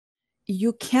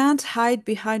You can't hide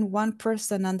behind one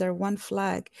person under one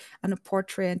flag and a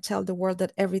portrait and tell the world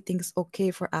that everything's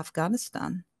okay for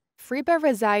Afghanistan. Friba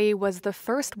Rezayee was the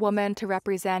first woman to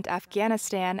represent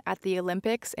Afghanistan at the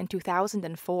Olympics in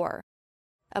 2004.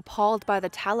 Appalled by the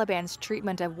Taliban's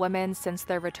treatment of women since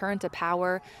their return to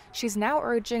power, she's now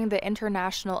urging the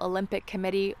International Olympic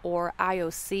Committee, or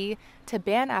IOC, to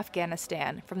ban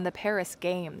Afghanistan from the Paris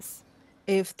Games.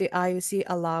 If the IOC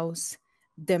allows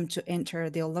them to enter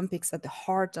the Olympics at the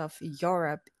heart of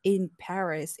Europe in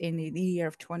Paris in the year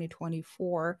of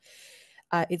 2024,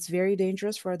 it's very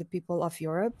dangerous for the people of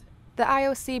Europe. The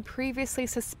IOC previously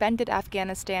suspended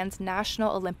Afghanistan's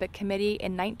National Olympic Committee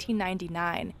in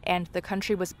 1999, and the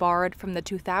country was barred from the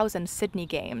 2000 Sydney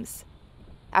Games.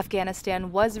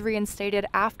 Afghanistan was reinstated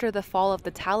after the fall of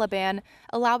the Taliban,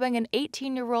 allowing an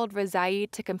 18-year-old Rezayee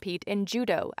to compete in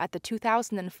judo at the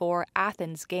 2004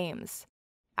 Athens Games.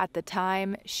 At the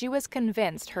time, she was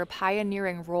convinced her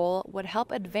pioneering role would help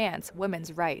advance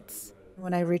women's rights.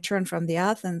 When I returned from the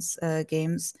Athens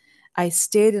Games, I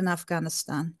stayed in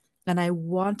Afghanistan. And I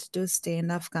wanted to stay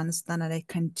in Afghanistan, and I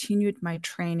continued my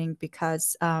training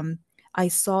because I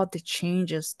saw the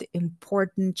changes, the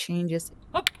important changes.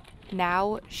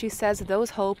 Now, she says those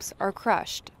hopes are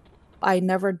crushed. I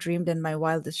never dreamed in my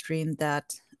wildest dream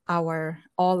that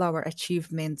all our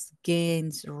achievements,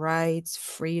 gains, rights,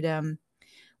 freedom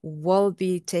will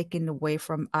be taken away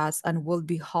from us and will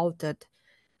be halted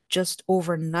just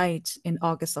overnight in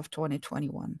August of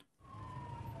 2021.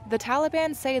 The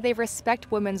Taliban say they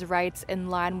respect women's rights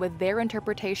in line with their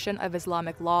interpretation of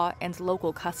Islamic law and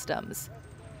local customs.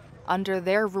 Under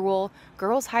their rule,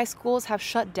 girls' high schools have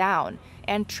shut down,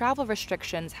 and travel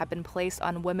restrictions have been placed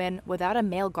on women without a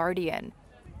male guardian.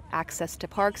 Access to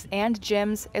parks and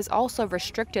gyms is also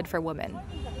restricted for women.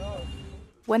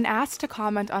 When asked to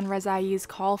comment on Rezayee's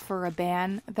call for a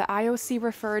ban, the IOC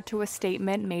referred to a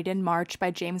statement made in March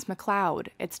by James McLeod,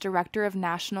 its director of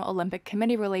National Olympic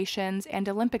Committee Relations and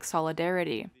Olympic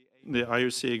Solidarity. The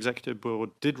IOC Executive Board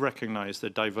did recognize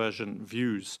the divergent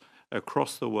views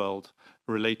across the world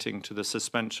relating to the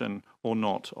suspension or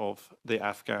not of the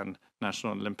Afghan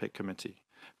National Olympic Committee.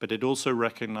 But it also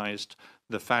recognized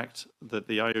the fact that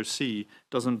the IOC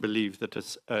doesn't believe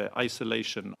that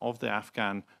isolation of the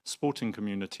Afghan sporting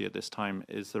community at this time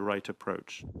is the right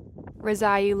approach.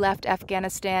 Rezayee left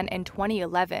Afghanistan in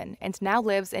 2011 and now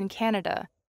lives in Canada.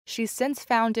 She's since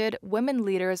founded Women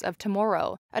Leaders of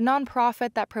Tomorrow, a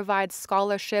nonprofit that provides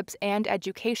scholarships and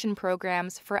education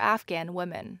programs for Afghan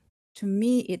women. To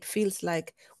me, it feels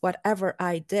like whatever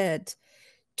I did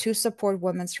to support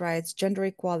women's rights, gender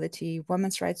equality,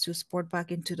 women's rights to sport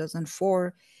back in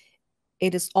 2004,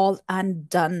 it is all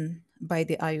undone by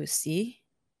the IOC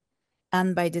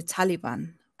and by the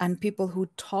Taliban and people who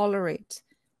tolerate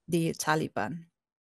the Taliban.